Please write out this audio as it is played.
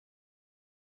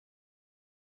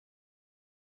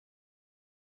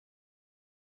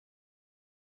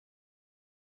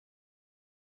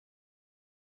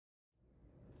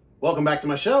Welcome back to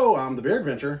my show. I'm the Beer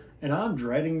Adventure. And I'm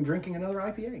dreading drinking another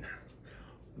IPA.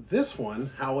 This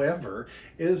one, however,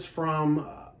 is from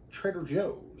Trader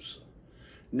Joe's.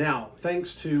 Now,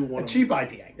 thanks to A cheap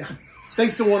IPA.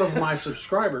 thanks to one of my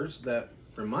subscribers that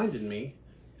reminded me,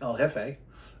 El Jefe,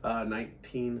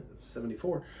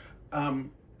 1974.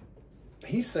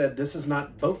 He said this is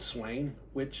not Boatswain,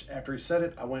 which after he said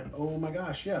it, I went, oh my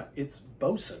gosh, yeah, it's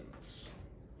Boatswain's.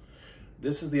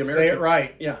 This is the American. Say it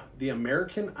right. Yeah, the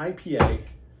American IPA.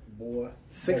 Boy.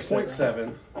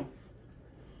 6.7.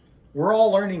 We're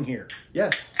all learning here.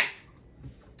 Yes.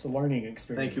 It's a learning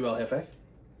experience. Thank you, El Jefe.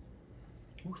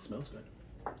 Ooh, it smells good.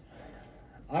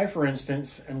 I, for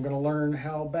instance, am going to learn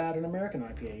how bad an American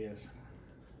IPA is.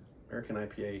 American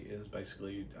IPA is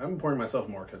basically, I'm pouring myself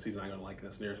more because he's not going to like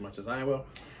this near as much as I will.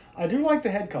 I do like the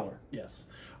head color. Yes.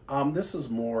 This is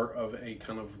more of a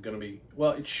kind of going to be,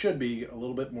 well, it should be a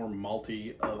little bit more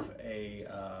malty of a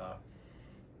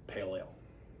pale ale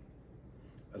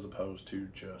as opposed to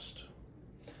just...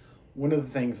 One of the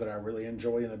things that I really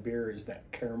enjoy in a beer is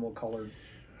that caramel colored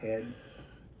head.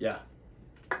 Yeah,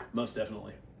 most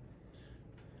definitely.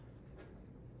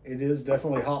 It is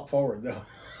definitely hop forward, though.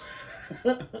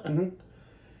 Mm-hmm.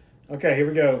 Okay, here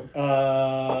we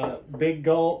go. Big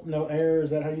gulp, no air. Is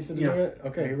that how you said to do it?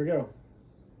 Okay, here we go.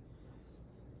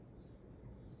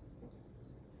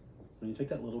 When you take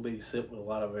that little bitty sip with a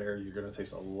lot of air, you're going to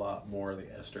taste a lot more of the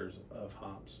esters of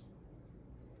hops.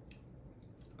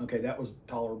 Okay, that was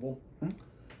tolerable.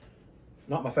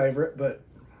 Not my favorite, but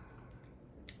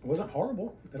it wasn't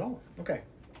horrible at all. Okay,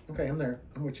 I'm there.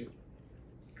 I'm with you.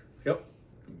 Yep.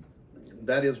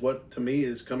 That is what, to me,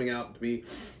 is coming out to be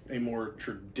a more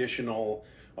traditional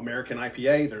American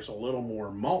IPA. There's a little more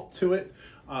malt to it.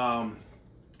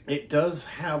 It does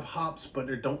have hops, but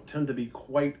they don't tend to be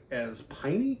quite as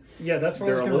piney. Yeah, that's what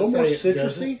They're I was going to say. a little more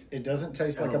citrusy. It doesn't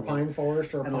taste like a pine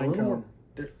forest or a and pine cone.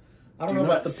 I don't know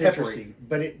about the citrusy, peppery,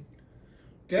 but it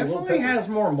definitely has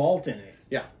more malt in it.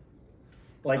 Yeah.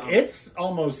 Like, it's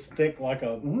almost thick like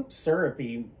a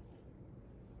syrupy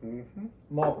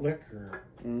malt liquor.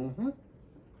 Mm-hmm.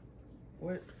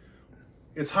 What?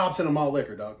 It's hops in a malt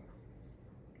liquor, dog.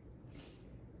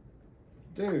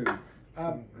 Dude,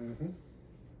 I'm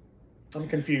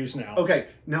confused now. Okay,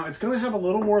 now it's going to have a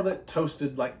little more of that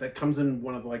toasted, like, that comes in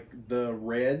one of, like, the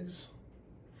reds.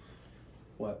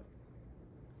 What?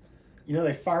 You know,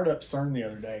 they fired up CERN the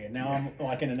other day, and now I'm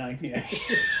like in an IPA.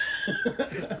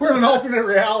 We're in an alternate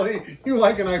reality. You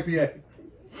like an IPA.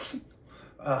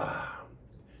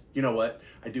 You know what?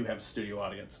 I do have a studio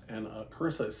audience, and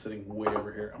Carissa is sitting way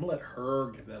over here. I'm going to let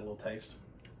her give that a little taste.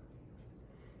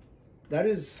 That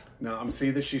is... Now, I'm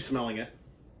seeing that she's smelling it.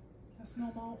 I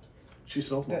smell malt. She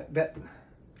smells malt.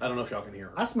 I don't know if y'all can hear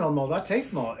her. I smell malt. I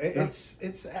taste malt.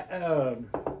 It's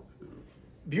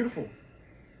beautiful.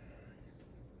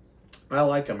 I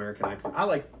like American IPA. I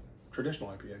like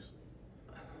traditional IPAs.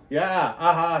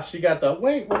 Yeah, she got the,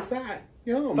 wait, what's that?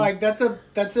 Yum. Like, that's a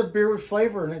beer with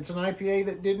flavor, and it's an IPA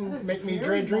that didn't make me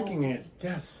dread drinking it.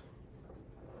 Yes.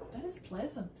 That is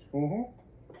pleasant. Mm-hmm.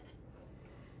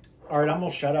 All right, I'm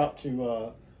going to shout out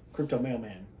to Crypto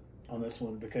Mailman on this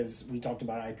one because we talked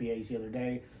about IPAs the other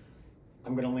day.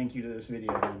 I'm going to link you to this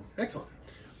video, dude. Excellent.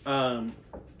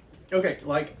 Okay,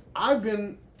 like, I've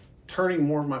been turning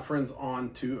more of my friends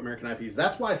on to American IPAs.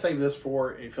 That's why I saved this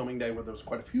for a filming day where there was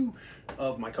quite a few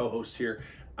of my co-hosts here,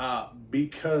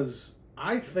 because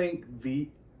I think the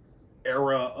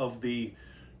era of the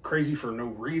crazy for no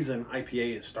reason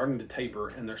IPA is starting to taper,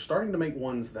 and they're starting to make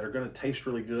ones that are going to taste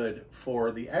really good for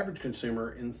the average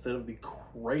consumer instead of the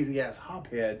crazy ass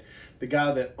hophead, the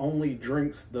guy that only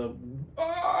drinks the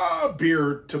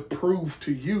beer to prove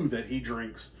to you that he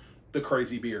drinks the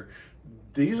crazy beer.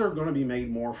 These are going to be made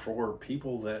more for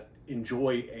people that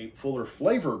enjoy a fuller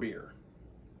flavor beer.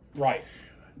 Right.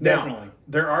 Now,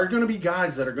 there are going to be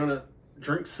guys that are going to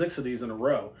drink 6 of these in a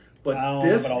row, but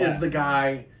this is the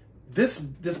guy, this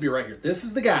beer right here, this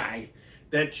is the guy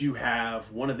that you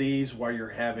have one of these while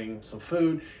you're having some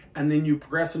food, and then you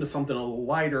progress into something a little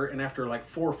lighter, and after like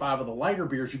 4 or 5 of the lighter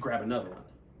beers, you grab another one.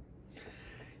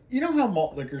 You know how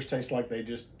malt liquors taste like they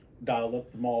just dialed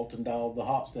up the malt and dialed the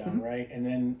hops down, right? And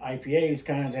then IPAs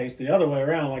kind of taste the other way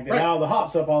around, like they dial the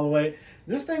hops up all the way.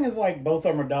 This thing is like both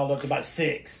of them are dialed up to about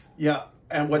 6. Yeah,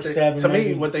 and what they, 7, to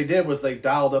maybe. me, what they did was they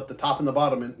dialed up the top and the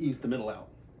bottom and eased the middle out.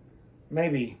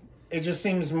 Maybe. It just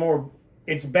seems more,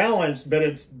 it's balanced, but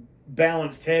it's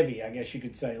balanced heavy, I guess you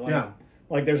could say. Like,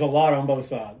 like there's a lot on both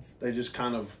sides. They just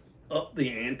kind of up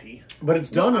the ante. But it's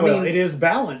done well. It is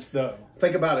balanced, though.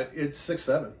 Think about it. It's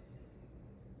 6-7.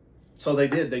 So they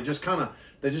did. They just kind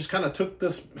of took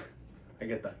this. I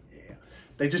get that. Yeah.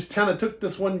 They just kind of took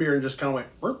this one beer and just kind of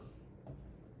went,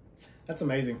 That's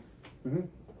amazing.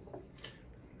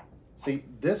 See,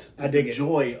 this I is dig the it.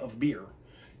 joy of beer,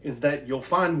 is that you'll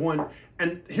find one.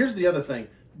 And here's the other thing.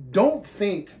 Don't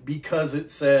think because it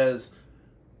says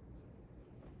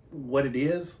what it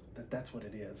is, that's what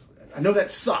it is. I know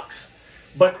that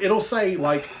sucks, but it'll say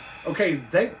like, okay,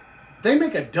 they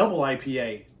make a double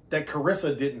IPA that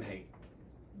Carissa didn't hate.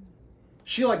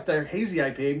 She liked their hazy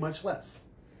IPA much less.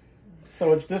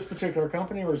 So it's this particular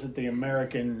company, or is it the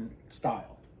American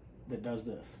style that does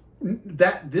this?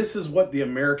 This is what the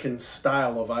American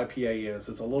style of IPA is. It's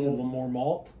a It's a little, little more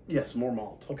malt. yes, more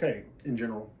malt Okay. in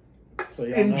general. So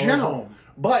yeah, In general,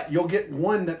 but you'll get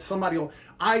one that somebody will.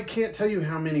 I can't tell you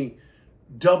how many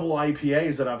double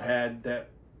IPAs that I've had that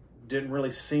didn't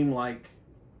really seem like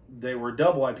they were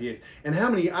double IPAs, and how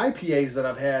many IPAs that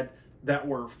I've had that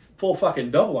were full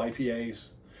fucking double IPAs,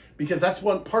 because that's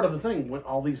one part of the thing when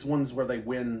all these ones where they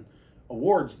win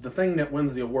awards. The thing that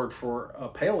wins the award for a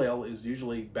pale ale is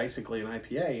usually basically an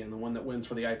IPA, and the one that wins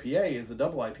for the IPA is a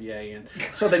double IPA, and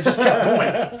so they just kept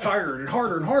going harder and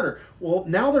harder and harder. Well,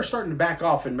 now they're starting to back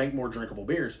off and make more drinkable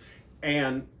beers,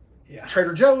 and Yeah.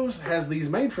 Trader Joe's has these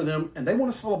made for them, and they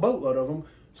want to sell a boatload of them,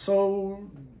 so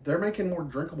they're making more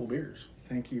drinkable beers.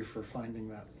 Thank you for finding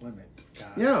that limit, guys.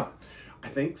 Yeah, I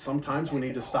think sometimes we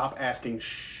need to stop asking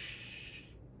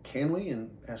can we,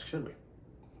 and ask should we.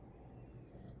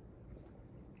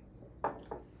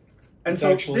 And It's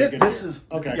so actually a good this beer. is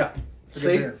Okay. Yeah, It's a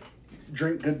good see, beer.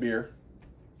 drink good beer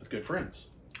with good friends.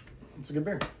 It's a good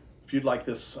beer. If you'd like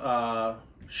this shirt, I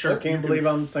you can't can believe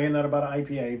I'm saying that about an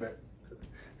IPA, but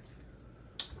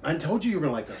I told you were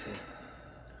gonna like that one.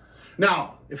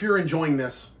 Now, if you're enjoying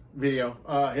this video,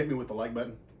 hit me with the like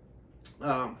button.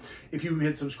 If you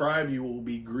hit subscribe, you will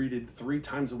be greeted 3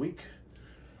 times a week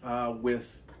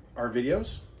with our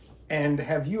videos. and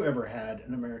have you ever had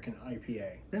an American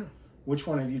IPA? Yeah. Which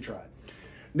one have you tried?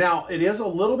 Now, it is a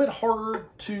little bit harder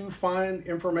to find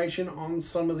information on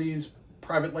some of these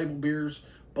private label beers,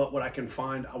 but what I can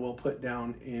find, I will put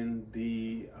down in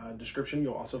the description.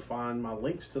 You'll also find my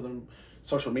links to the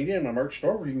social media and my merch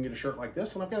store where you can get a shirt like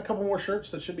this. And I've got a couple more shirts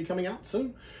that should be coming out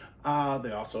soon.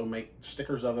 They also make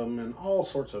stickers of them and all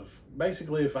sorts of,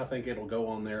 basically, if I think it'll go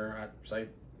on there, I say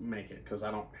make it, because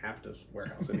I don't have to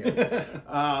warehouse any of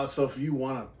it. So if you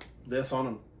want this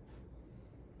on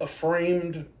a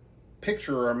framed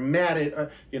picture or matted,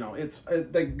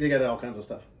 they get all kinds of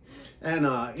stuff. And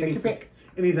Take your pick.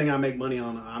 Anything I make money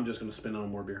on, I'm just going to spend on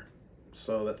more beer.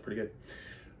 So that's pretty good.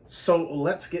 So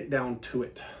let's get down to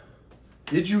it.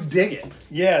 Did you dig it?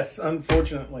 Yes,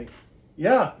 unfortunately.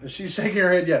 Yeah, she's shaking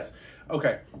her head. Yes.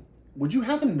 Okay. Would you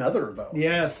have another though?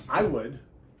 Yes. I would.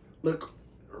 Look,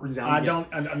 resounding yes.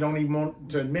 I don't even want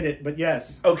to admit it, but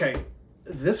yes. Okay,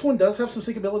 this one does have some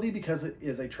seekability because it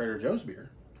is a Trader Joe's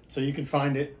beer. So you can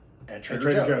find it At at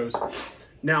Trader Joe's.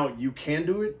 Now, you can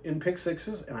do it in pick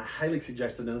sixes, and I highly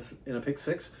suggest it in a pick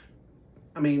six.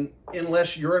 I mean,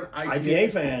 unless you're an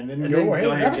IPA fan, then and go ahead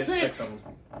and grab and a get six.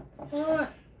 of them.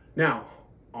 Now,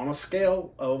 on a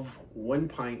scale of 1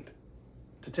 pint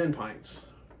to 10 pints,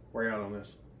 where are you at on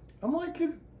this? I'm like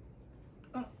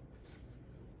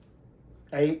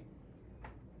 8.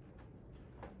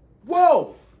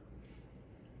 Whoa!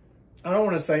 I don't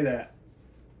want to say that.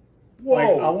 Whoa!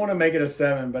 Like, I want to make it a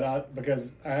 7, but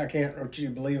because I can't actually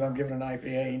believe I'm giving an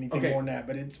IPA anything Okay. more than that.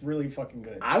 But it's really fucking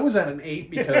good. I was at an 8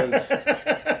 because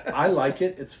I like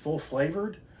it. It's full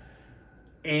flavored.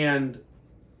 And,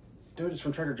 dude, it's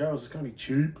from Trader Joe's. It's going to be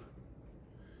cheap.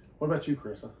 What about you,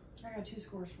 Carissa? I got 2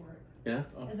 scores for it. Yeah?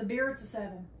 Oh, As a beer, it's a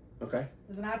 7. okay.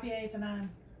 As an IPA, it's a 9.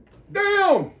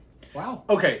 Damn! Wow.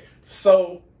 Okay,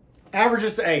 so,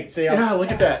 Averages to 8. See, yeah,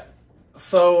 look at that.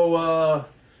 So,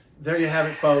 there you have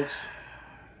it, folks.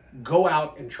 Go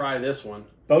out and try this one.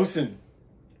 Boatswain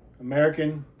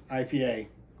American IPA.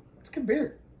 It's good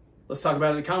beer. Let's talk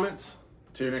about it in the comments.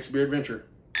 To your next beer adventure.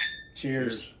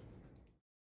 Cheers. Cheers.